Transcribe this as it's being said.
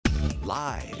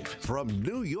Live from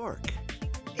New York,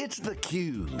 it's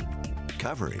theCUBE,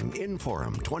 covering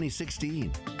Inforum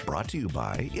 2016. Brought to you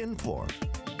by Infor.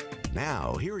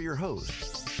 Now, here are your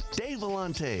hosts, Dave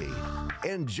Vellante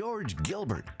and George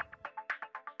Gilbert.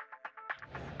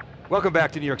 Welcome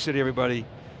back to New York City, everybody.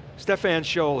 Stephan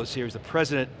Scholl is here. He's the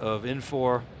president of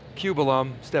Infor, CUBE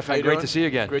alum. Stephan, great to see you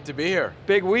again. Great to be here.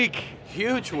 Big week.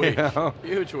 Huge week, You know?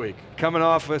 Huge week. Coming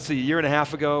off, let's see, a year and a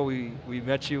half ago, we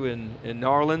met you in New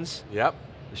Orleans. Yep.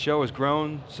 The show has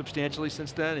grown substantially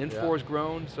since then. Infor has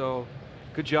grown, so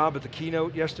good job at the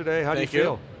keynote yesterday. How do you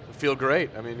feel? I feel great.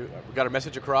 I mean, we got our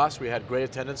message across. We had great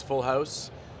attendance, full house,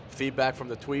 feedback from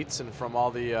the tweets and from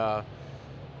all the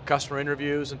customer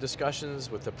interviews and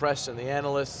discussions with the press and the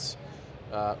analysts.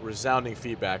 Resounding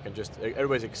feedback, and just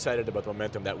everybody's excited about the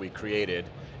momentum that we created,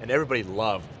 and everybody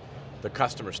loved the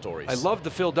customer stories. I loved the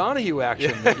Phil Donahue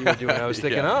action that you were doing. I was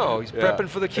thinking, oh, he's prepping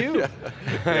for the CUBE.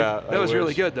 That was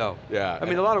really good, though. Yeah. I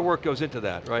mean, a lot of work goes into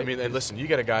that, right? I mean, and listen, you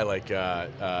get a guy like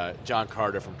John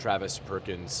Carter from Travis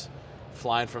Perkins,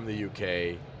 flying from the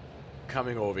UK,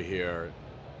 coming over here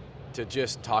to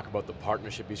just talk about the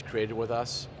partnership he's created with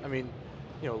us. I mean,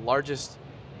 you know, largest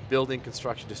building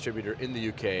construction distributor in the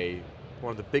UK, one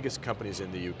of the biggest companies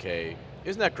in the UK.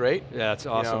 Isn't that great? Yeah, it's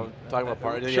awesome. You know, talking about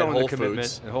partners, showing Whole the commitment,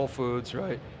 Foods. and Whole Foods,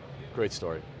 right? Great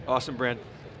story. Awesome brand.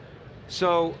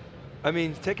 So, I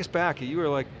mean, take us back. You were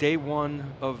like day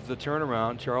one of the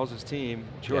turnaround, Charles's team.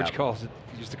 George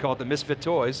used to call it the misfit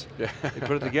toys. Yeah. They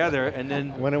put it together, and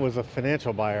then when it was a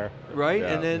financial buyer. Right,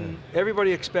 and then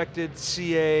everybody expected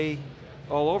CA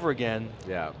all over again.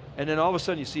 Yeah. And then all of a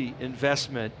sudden you see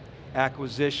investment,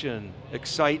 acquisition,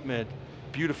 excitement,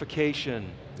 beautification.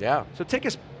 Yeah. So take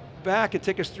us back and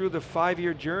take us through the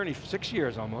 5-year journey, 6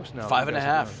 years almost now.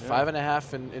 5.5,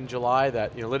 5.5 in July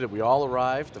that, you know, literally we all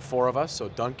arrived, the 4 of us, so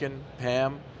Duncan,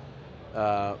 Pam,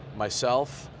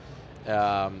 myself,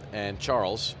 and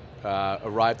Charles,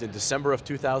 arrived in December of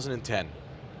 2010.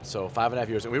 So 5.5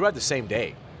 years, and we arrived the same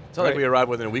day. It's not like we arrived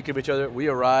within a week of each other, we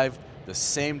arrived the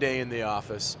same day in the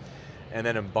office, and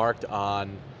then embarked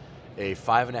on a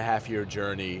 5.5-year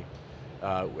journey.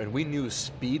 And we knew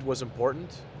speed was important.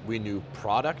 We knew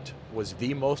product was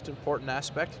the most important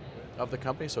aspect of the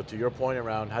company. So to your point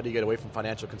around how do you get away from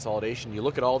financial consolidation, you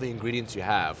look at all the ingredients you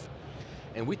have,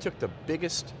 and we took the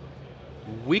biggest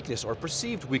weakness or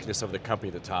perceived weakness of the company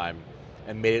at the time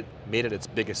and made it its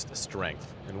biggest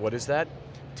strength. And what is that?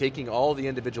 Taking all the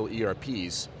individual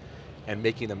ERPs and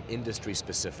making them industry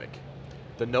specific.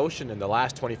 The notion in the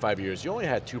last 25 years, you only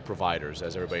had 2 providers,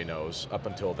 as everybody knows, up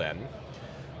until then,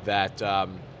 that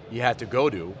you had to go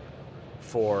to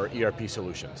for ERP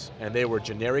solutions. And they were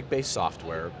generic-based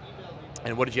software,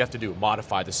 and what did you have to do?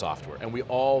 Modify the software. And we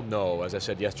all know, as I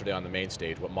said yesterday on the main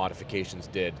stage, what modifications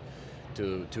did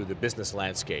to the business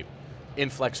landscape.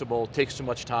 Inflexible, takes too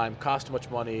much time, costs too much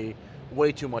money,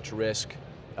 way too much risk.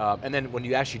 And then when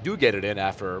you actually do get it in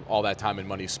after all that time and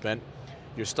money spent,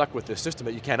 you're stuck with this system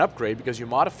that you can't upgrade because you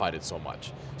modified it so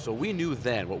much. So we knew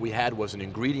then what we had was an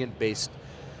ingredient-based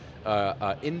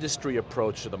industry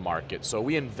approach to the market. So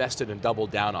we invested and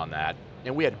doubled down on that,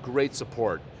 and we had great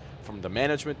support from the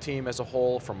management team as a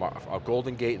whole, from our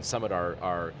Golden Gate and some of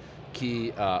our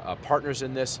key partners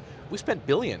in this. We spent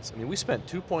billions. I mean, we spent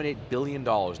 $2.8 billion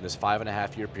in this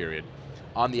 5.5-year period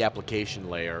on the application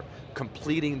layer,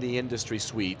 completing the industry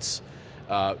suites.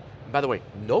 By the way,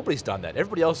 nobody's done that.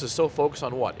 Everybody else is so focused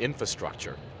on what?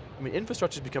 Infrastructure. I mean,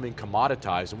 infrastructure is becoming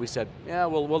commoditized, and we said, yeah,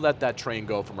 we'll let that train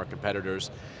go from our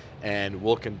competitors, and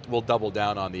we'll double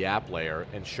down on the app layer.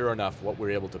 And sure enough, what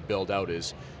we're able to build out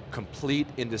is complete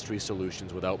industry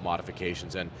solutions without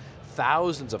modifications, and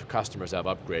thousands of customers have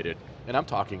upgraded, and I'm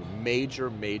talking major,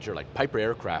 like Piper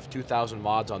Aircraft, 2,000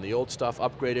 mods on the old stuff,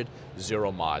 upgraded,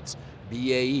 0 mods.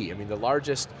 BAE, I mean, one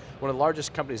of the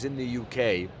largest companies in the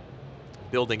UK,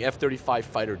 building F-35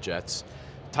 fighter jets,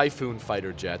 Typhoon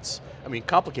fighter jets, I mean,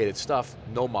 complicated stuff,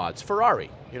 no mods. Ferrari,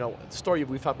 you know, the story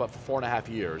we've talked about for 4.5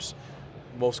 years,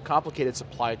 most complicated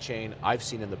supply chain I've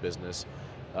seen in the business,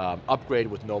 upgrade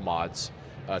with no mods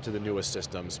to the newest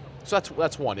systems. So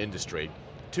that's one industry.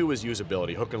 2 is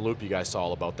usability. Hook and Loop, you guys saw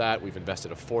all about that. We've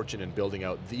invested a fortune in building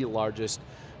out the largest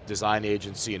design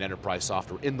agency and enterprise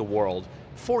software in the world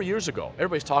 4 years ago.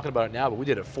 Everybody's talking about it now, but we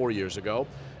did it 4 years ago.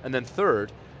 And then 3rd,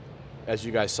 as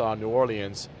you guys saw in New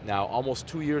Orleans, now almost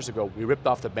 2 years ago, we ripped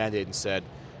off the Band-Aid and said,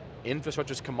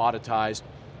 infrastructure's commoditized,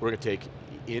 we're going to take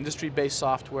industry-based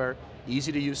software,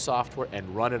 easy to use software,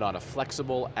 and run it on a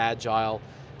flexible, agile,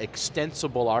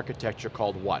 extensible architecture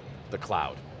called what? The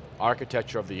cloud.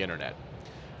 Architecture of the internet.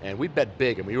 And we bet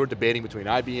big, and we were debating between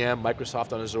IBM,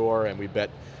 Microsoft on Azure, and we bet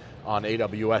on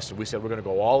AWS, and we said we're going to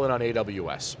go all in on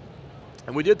AWS.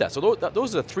 And we did that. So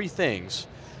those are the three things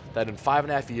that in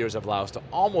 5.5 years have allowed us to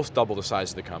almost double the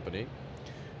size of the company.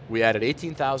 We added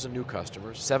 18,000 new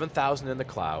customers, 7,000 in the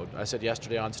cloud. I said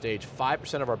yesterday on stage,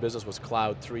 5% of our business was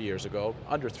cloud 3 years ago,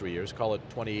 under 3 years, call it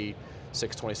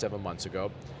 26, 27 months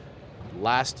ago.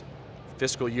 Last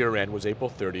fiscal year end was April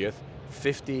 30th,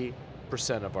 50%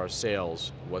 of our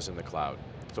sales was in the cloud.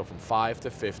 So from 5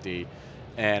 to 50,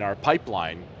 and our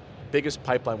pipeline, biggest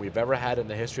pipeline we've ever had in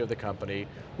the history of the company.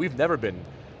 We've never been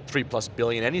 $3+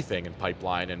 billion anything in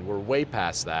pipeline, and we're way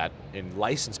past that in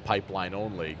licensed pipeline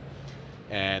only.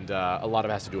 And a lot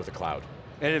of it has to do with the cloud.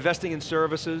 And investing in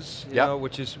services, you know,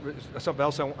 which is something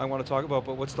else I want to talk about,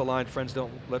 but what's the line, friends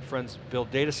don't let friends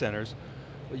build data centers.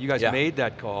 Well, you guys made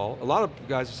that call. A lot of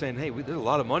guys are saying, hey, there's a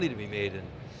lot of money to be made in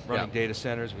running data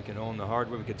centers. We can own the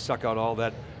hardware, we can suck out all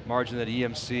that margin that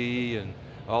EMC and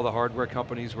all the hardware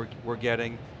companies were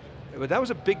getting. But that was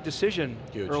a big decision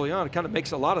early on. It kind of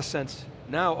makes a lot of sense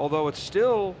now, although it's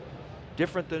still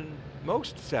different than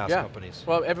most SaaS companies.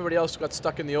 Well, everybody else got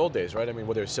stuck in the old days, right? I mean,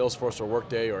 whether it's Salesforce or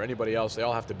Workday or anybody else, they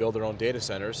all have to build their own data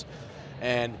centers.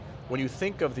 And when you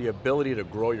think of the ability to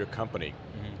grow your company,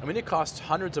 I mean, it costs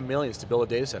hundreds of millions to build a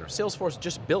data center. Salesforce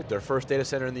just built their first data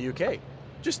center in the UK,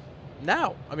 just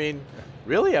now. I mean,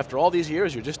 really, after all these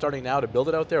years, you're just starting now to build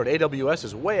it out there, and AWS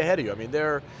is way ahead of you. I mean,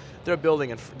 they're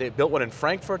building, and they built one in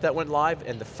Frankfurt that went live,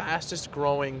 and the fastest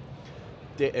growing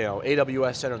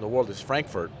AWS center in the world is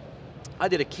Frankfurt. I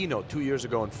did a keynote 2 years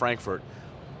ago in Frankfurt.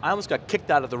 I almost got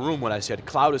kicked out of the room when I said,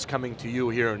 cloud is coming to you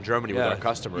here in Germany with our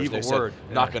customers. Evil they word.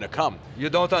 Said, not going to come. You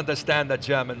don't understand the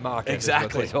German market.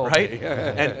 Exactly, right?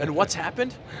 and what's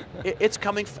happened? It's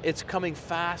coming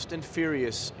fast and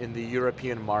furious in the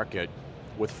European market,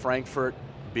 with Frankfurt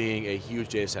being a huge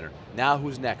data center. Now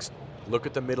who's next? Look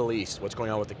at the Middle East, what's going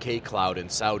on with the K-Cloud in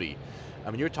Saudi. I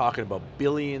mean, you're talking about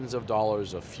billions of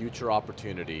dollars of future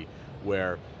opportunity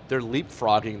where they're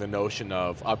leapfrogging the notion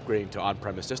of upgrading to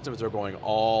on-premise systems. They're going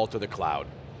all to the cloud.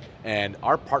 And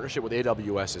our partnership with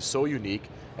AWS is so unique.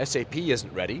 SAP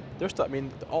isn't ready. I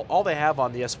mean, all they have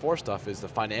on the S4 stuff is the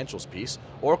financials piece.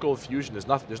 Oracle Fusion is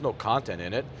nothing, there's no content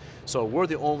in it. So we're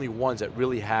the only ones that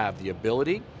really have the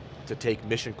ability to take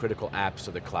mission critical apps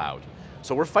to the cloud.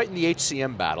 So we're fighting the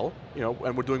HCM battle,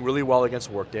 and we're doing really well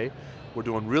against Workday. We're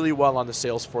doing really well on the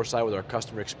Salesforce side with our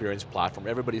customer experience platform.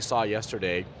 Everybody saw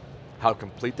yesterday how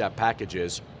complete that package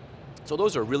is. So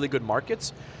those are really good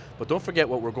markets, but don't forget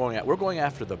what we're going at. We're going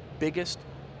after the biggest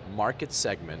market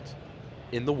segment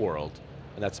in the world,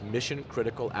 and that's mission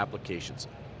critical applications.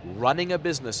 Running a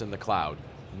business in the cloud,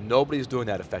 nobody's doing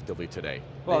that effectively today.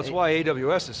 Well, that's why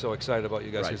AWS is so excited about you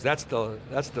guys, because that's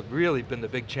really been the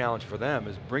big challenge for them,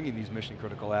 is bringing these mission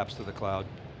critical apps to the cloud.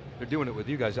 They're doing it with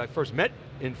you guys. I first met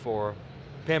Infor,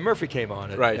 Pam Murphy came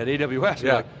on at AWS.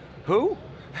 Yeah. Like, who?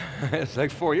 It's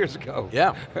like 4 years ago.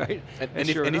 Yeah. Right? And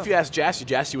if you ask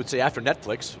Jassy would say after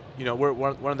Netflix, we're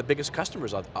one of the biggest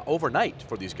customers overnight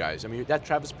for these guys. I mean, that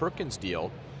Travis Perkins deal,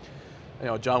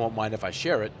 John won't mind if I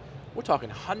share it, we're talking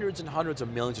hundreds and hundreds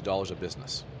of millions of dollars of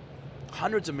business.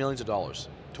 Hundreds of millions of dollars.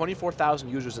 24,000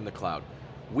 users in the cloud.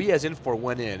 We as Infor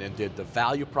went in and did the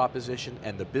value proposition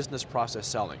and the business process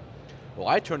selling. Well,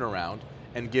 I turn around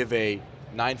and give a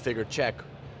 9-figure check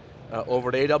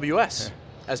over to AWS.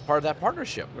 As part of that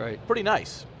partnership. Right. Pretty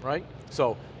nice, right?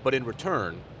 So, but in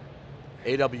return,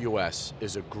 AWS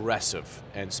is aggressive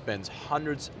and spends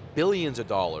billions of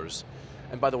dollars.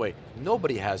 And by the way,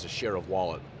 nobody has a share of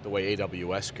wallet the way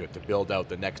AWS could to build out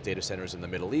the next data centers in the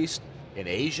Middle East, in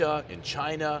Asia, in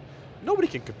China. Nobody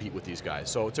can compete with these guys.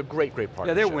 So it's a great, great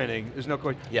partnership. Yeah, they're winning. There's no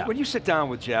question. Yeah. When you sit down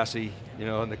with Jassy,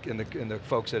 and the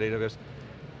folks at AWS,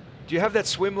 do you have that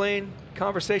swim lane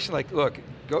conversation? Like, look,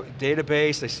 go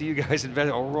database, I see you guys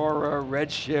invented Aurora,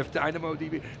 Redshift,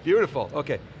 DynamoDB, beautiful,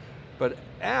 okay. But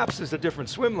apps is a different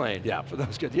swim lane for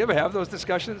those guys. Do you ever have those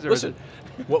discussions? Or listen,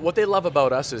 what they love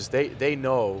about us is they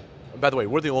know, and by the way,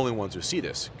 we're the only ones who see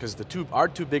this, because our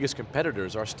two biggest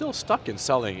competitors are still stuck in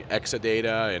selling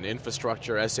Exadata and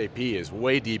infrastructure. SAP is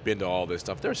way deep into all this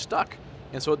stuff. They're stuck.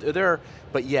 And so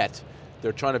but yet,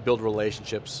 they're trying to build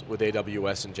relationships with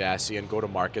AWS and Jassy and go to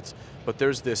markets, but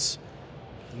there's this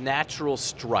natural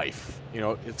strife.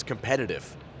 It's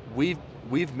competitive. We've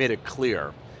made it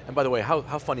clear. And by the way, how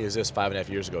funny is this 5.5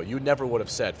 years ago? You never would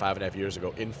have said 5.5 years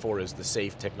ago, Infor is the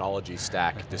safe technology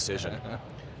stack decision.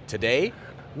 Today,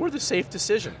 we're the safe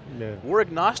decision. Yeah. We're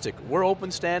agnostic. We're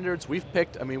open standards. We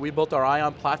built our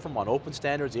Ion platform on open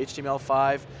standards,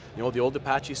 HTML5, the old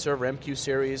Apache server, MQ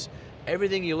series.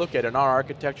 Everything you look at in our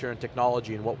architecture and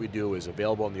technology and what we do is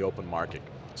available in the open market.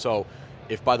 So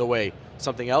if, by the way,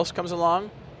 something else comes along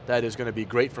that is going to be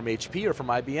great from HP or from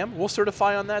IBM, we'll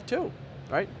certify on that too,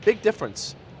 right? Big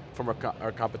difference from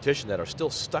our competition that are still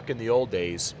stuck in the old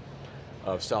days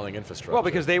of selling infrastructure. Well,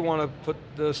 because they want to put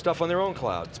the stuff on their own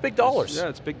cloud. It's big dollars. Yeah,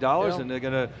 it's big dollars, and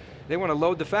they want to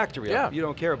load the factory up. You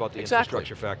don't care about the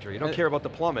infrastructure factory. You don't care about the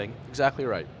plumbing. Exactly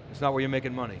right. It's not where you're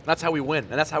making money. That's how we win,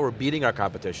 and that's how we're beating our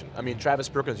competition. I mean, Travis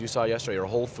Perkins, you saw yesterday, or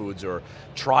Whole Foods, or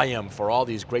Triumph, or all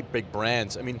these great big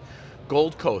brands. I mean,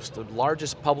 Gold Coast, the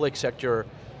largest public sector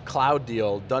cloud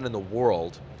deal done in the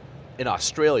world, in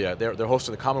Australia, they're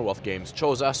hosting the Commonwealth Games,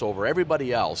 chose us over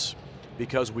everybody else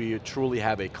because we truly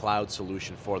have a cloud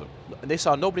solution for them. And they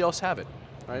saw nobody else have it,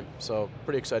 right? So,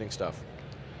 pretty exciting stuff.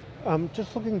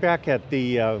 Just looking back at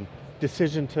the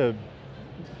decision to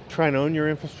try and own your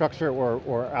infrastructure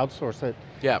or outsource it.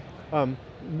 Yeah.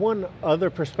 One other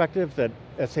perspective that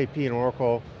SAP and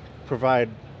Oracle provide,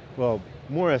 well,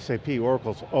 more SAP,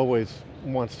 Oracle's always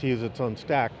wants to use its own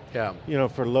stack. Yeah. You know,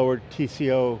 for lower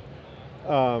TCO.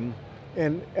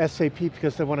 And SAP,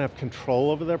 because they want to have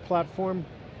control over their platform,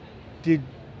 did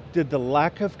the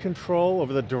lack of control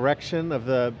over the direction of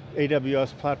the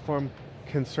AWS platform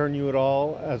concern you at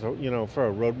all as a, for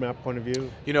a roadmap point of view?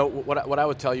 You know, what I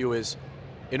would tell you is,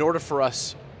 in order for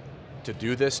us to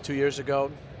do this 2 years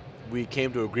ago, we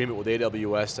came to agreement with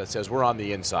AWS that says we're on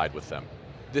the inside with them.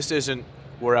 This isn't,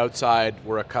 we're outside,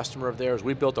 we're a customer of theirs.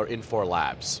 We built our Infor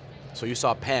labs. So you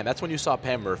saw Pam, that's when you saw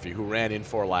Pam Murphy, who ran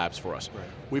Infor labs for us. Right.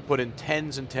 We put in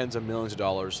tens and tens of millions of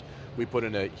dollars. We put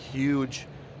in a huge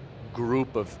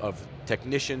group of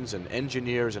technicians and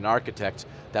engineers and architects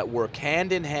that work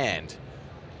hand in hand,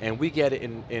 and we get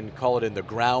it call it in the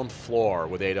ground floor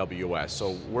with AWS.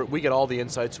 So we get all the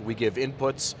insights, we give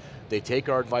inputs, they take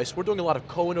our advice. We're doing a lot of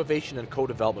co-innovation and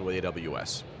co-development with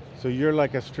AWS. So you're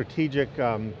like a strategic,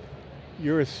 ISV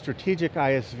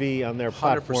on their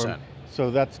platform. 100%.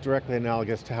 So that's directly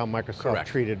analogous to how Microsoft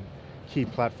treated key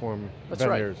platform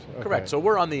vendors. Right. Okay. Correct. So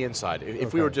we're on the inside.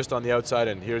 If we were just on the outside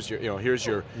and here's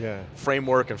your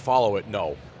framework and follow it,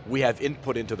 no. We have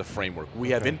input into the framework. We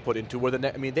have input into where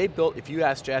they built, if you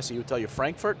ask Jassy, he would tell you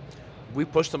Frankfurt, we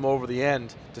pushed them over the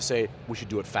end to say we should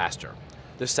do it faster.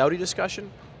 The Saudi discussion,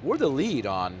 we're the lead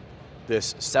on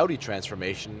this Saudi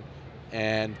transformation,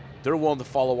 and they're willing to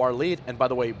follow our lead, and by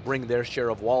the way, bring their share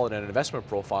of wallet and investment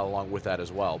profile along with that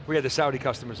as well. We had the Saudi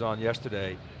customers on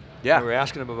yesterday. Yeah. And we were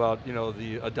asking them about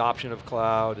the adoption of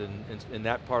cloud and in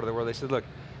that part of the world. They said, look,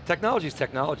 technology is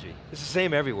technology. It's the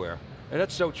same everywhere. And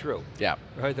that's so true. Yeah.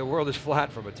 Right, the world is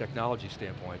flat from a technology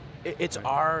standpoint. It's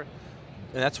and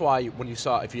that's why when you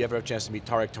saw, if you ever have a chance to meet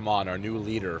Tariq Taman, our new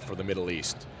leader for the Middle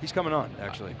East. He's coming on,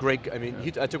 actually. Great,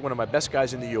 I took one of my best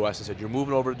guys in the US and said, you're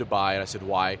moving over to Dubai, and I said,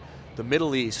 why? The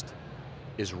Middle East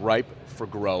is ripe for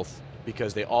growth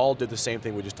because they all did the same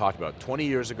thing we just talked about. 20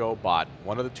 years ago, bought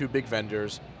one of the two big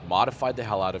vendors, modified the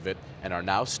hell out of it, and are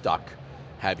now stuck,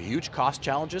 have huge cost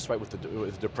challenges, right, with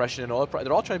the depression in oil price.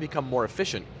 They're all trying to become more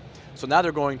efficient. So now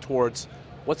they're going towards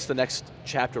what's the next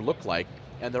chapter look like,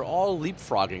 and they're all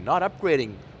leapfrogging, not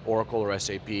upgrading Oracle or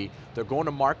SAP. They're going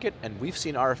to market, and we've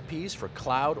seen RFPs for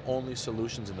cloud-only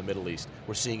solutions in the Middle East.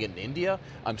 We're seeing it in India.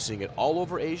 I'm seeing it all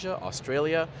over Asia,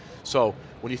 Australia. So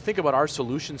when you think about our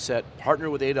solution set, partner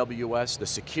with AWS, the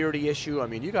security issue,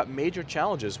 you got major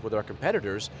challenges with our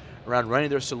competitors around running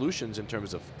their solutions in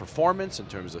terms of performance, in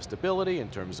terms of stability, in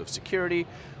terms of security.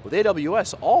 With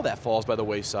AWS, all that falls by the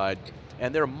wayside,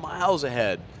 and they're miles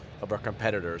ahead of our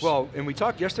competitors. Well, and we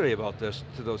talked yesterday about this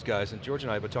to those guys, and George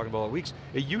and I have been talking about all weeks.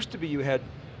 It used to be you had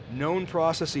known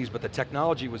processes, but the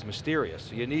technology was mysterious.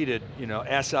 So you needed,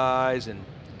 SIs and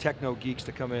techno geeks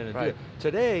to come in and do it.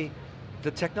 Today,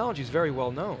 the technology is very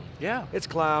well known. Yeah. It's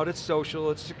cloud, it's social,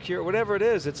 it's secure, whatever it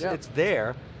is, it's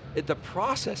there. The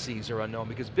processes are unknown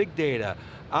because big data,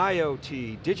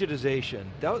 IoT, digitization,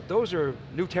 those are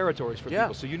new territories for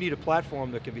people. So you need a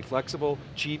platform that can be flexible,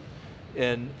 cheap,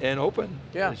 and open.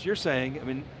 Yeah. As you're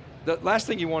saying, the last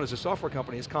thing you want as a software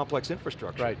company is complex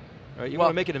infrastructure. Right. You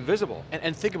want to make it invisible.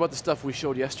 And think about the stuff we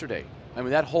showed yesterday.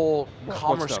 That whole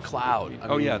commerce cloud.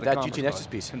 that GT Nexus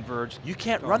piece. Converged. You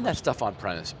can't run that stuff on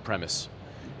premise.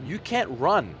 You can't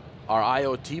run our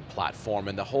IoT platform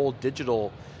and the whole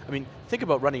digital. Think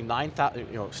about running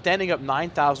 9,000, standing up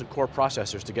 9,000 core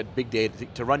processors to get big data,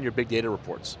 to run your big data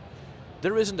reports.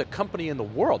 There isn't a company in the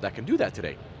world that can do that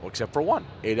today, except for one,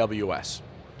 AWS.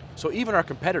 So even our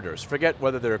competitors, forget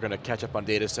whether they're going to catch up on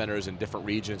data centers in different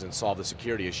regions and solve the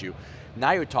security issue.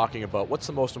 Now you're talking about what's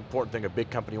the most important thing a big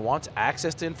company wants?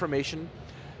 Access to information,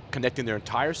 connecting their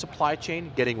entire supply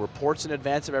chain, getting reports in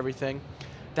advance of everything.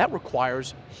 That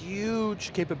requires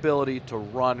huge capability to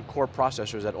run core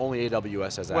processors that only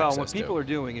AWS has access to. Well, what people are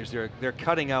doing is they're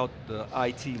cutting out the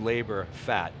IT labor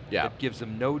fat. Yeah. That gives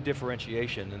them no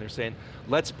differentiation, and they're saying,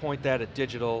 let's point that at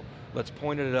digital, let's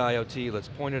point it at IoT, let's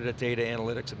point it at data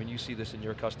analytics. I mean, you see this in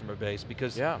your customer base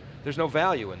because there's no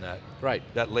value in that. Right.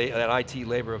 That IT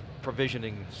labor of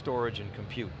provisioning, storage, and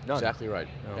compute. None. Exactly right,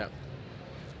 yeah.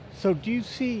 So do you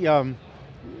see,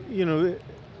 you know,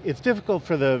 it's difficult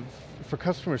for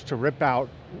customers to rip out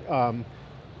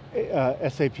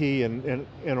SAP and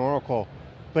Oracle,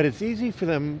 but it's easy for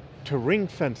them to ring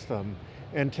fence them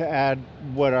and to add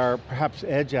what are perhaps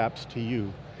edge apps to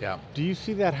you. Yeah. Do you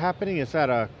see that happening? Is that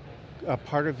a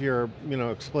part of your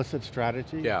explicit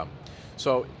strategy? Yeah.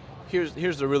 So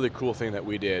here's the really cool thing that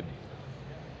we did,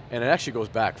 and it actually goes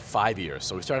back 5 years.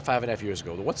 So we started 5.5 years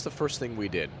ago. What's the first thing we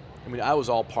did? I mean, I was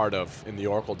all part of, in the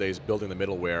Oracle days, building the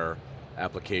middleware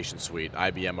application suite.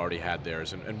 IBM already had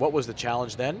theirs. And what was the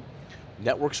challenge then?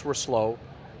 Networks were slow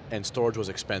and storage was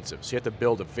expensive. So you had to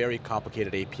build a very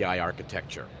complicated API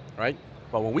architecture, right?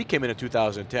 But when we came in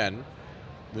 2010,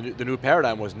 the new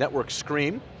paradigm was networks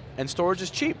scream and storage is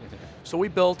cheap. So we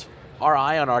built our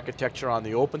Ion architecture on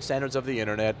the open standards of the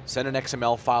internet, send an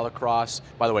XML file across.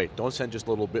 By the way, don't send just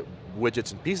little bit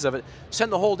widgets and pieces of it,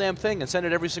 send the whole damn thing and send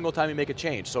it every single time you make a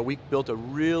change. So we built a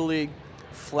really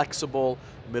flexible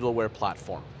middleware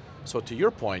platform. So to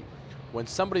your point, when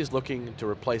somebody's looking to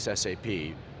replace SAP,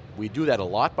 we do that a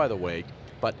lot, by the way,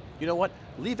 but you know what?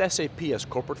 Leave SAP as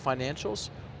corporate financials.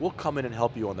 We'll come in and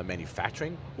help you on the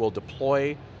manufacturing. We'll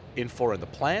deploy Infor in the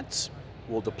plants.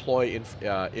 We'll deploy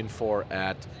Infor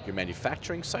at your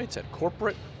manufacturing sites, at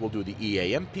corporate. We'll do the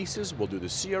EAM pieces. We'll do the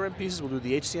CRM pieces. We'll do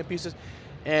the HCM pieces.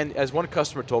 And as one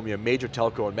customer told me, a major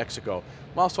telco in Mexico,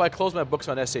 well, so I closed my books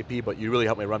on SAP, but you really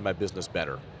helped me run my business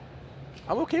better.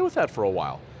 I'm okay with that for a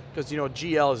while. Because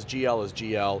GL is GL is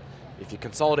GL. If you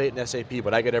consolidate in SAP,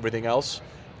 but I get everything else,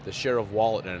 the share of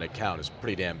wallet in an account is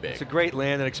pretty damn big. It's a great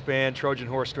land and expand, Trojan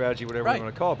horse strategy, whatever you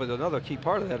want to call it, but another key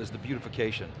part of that is the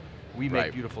beautification. We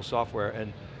make beautiful software,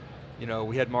 and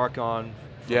we had Mark on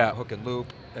from Hook and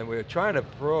Loop, and we were trying to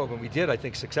probe, and we did, I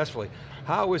think, successfully.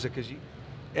 How is it, because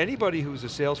anybody who's a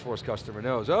Salesforce customer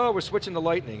knows, oh, we're switching to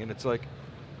Lightning, and it's like,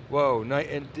 whoa,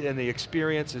 and the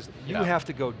experience is, you have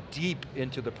to go deep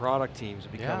into the product teams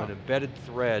and become an embedded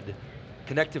thread.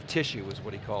 Connective tissue is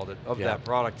what he called it, of that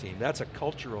product team. That's a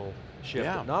cultural shift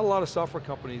that not a lot of software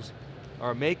companies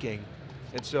are making.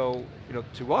 And so,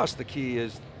 to us, the key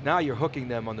is now you're hooking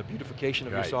them on the beautification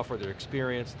of your software, their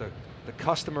experience, the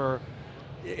customer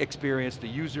experience, the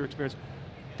user experience.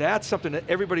 That's something that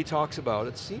everybody talks about.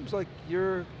 It seems like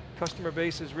your customer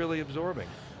base is really absorbing.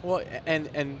 Well, and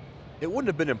it wouldn't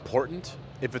have been important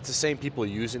if it's the same people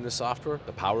using the software,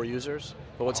 the power users.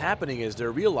 But what's happening is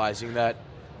they're realizing that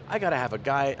I got to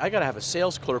have a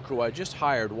sales clerk who I just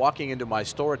hired walking into my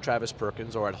store at Travis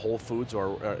Perkins or at Whole Foods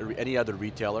or any other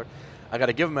retailer. I got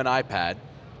to give them an iPad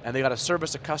and they got to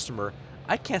service a customer.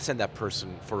 I can't send that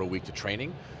person for a week to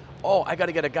training. Oh, I got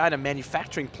to get a guy in a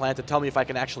manufacturing plant to tell me if I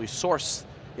can actually source,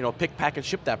 pick, pack, and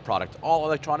ship that product, all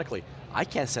electronically. I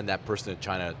can't send that person to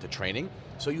China to training.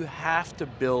 So you have to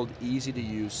build easy to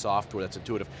use software that's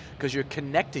intuitive, because you're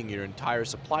connecting your entire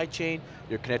supply chain,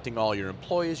 you're connecting all your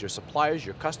employees, your suppliers,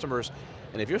 your customers,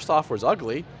 and if your software's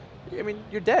ugly, I mean,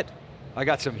 you're dead. I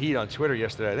got some heat on Twitter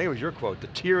yesterday. I think it was your quote, the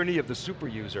tyranny of the super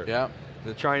user. Yeah.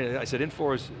 I said,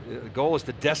 Infor's goal is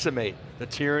to decimate the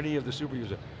tyranny of the super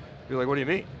user. You're like, what do you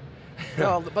mean?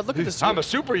 No, but look at this. I'm a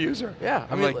super user. Yeah,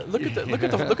 I mean,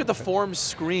 look at the form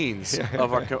screens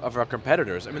of our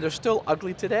competitors. I mean, they're still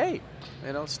ugly today.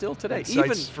 Still today.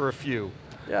 Even for a few.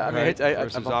 Yeah, I mean,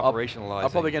 versus operationalizing. I'll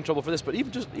probably get in trouble for this, but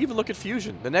even look at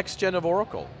Fusion, the next gen of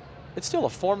Oracle. It's still a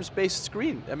forms-based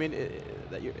screen. I mean,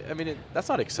 that's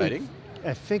not exciting.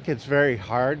 I think it's very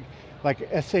hard. Like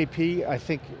SAP, I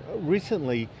think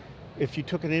recently, if you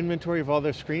took an inventory of all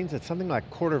their screens, it's something like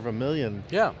 250,000.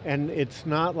 Yeah. And it's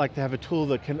not like they have a tool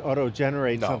that can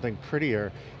auto-generate something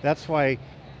prettier. That's why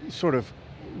sort of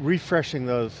refreshing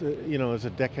those, is a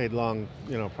decade-long,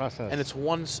 process. And it's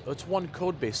one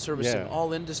code base servicing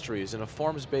all industries in a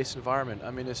forms-based environment.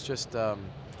 I mean, it's just,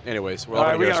 anyways. All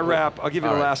right, we got to wrap. I'll give you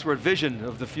the last word. Vision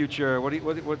of the future. What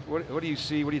do you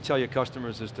see? What do you tell your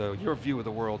customers as to your view of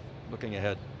the world looking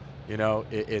ahead?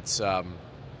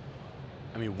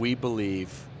 We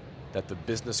believe that the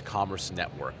business commerce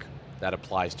network that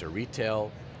applies to retail,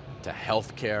 to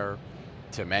healthcare,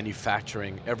 to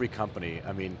manufacturing, every company,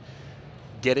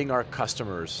 getting our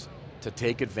customers to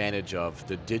take advantage of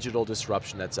the digital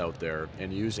disruption that's out there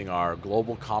and using our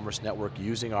global commerce network,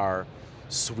 using our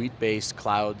suite-based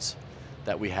clouds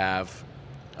that we have.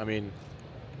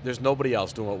 There's nobody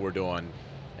else doing what we're doing,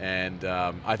 and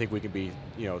I think we can be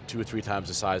 2 or 3 times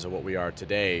the size of what we are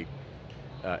today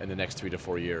in the next 3 to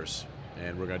 4 years,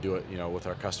 and we're going to do it with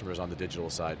our customers on the digital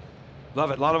side.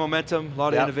 Love it, a lot of momentum, a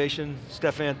lot of innovation.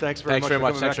 Stephan, thanks very much for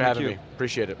coming back. Thanks for having me.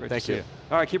 Appreciate it. Thank you.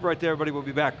 All right, keep it right there, everybody. We'll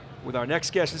be back with our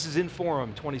next guest. This is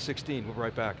Inforum 2016. We'll be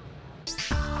right back.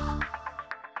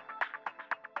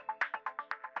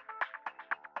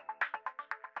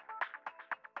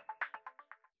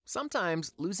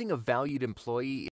 Sometimes losing a valued employee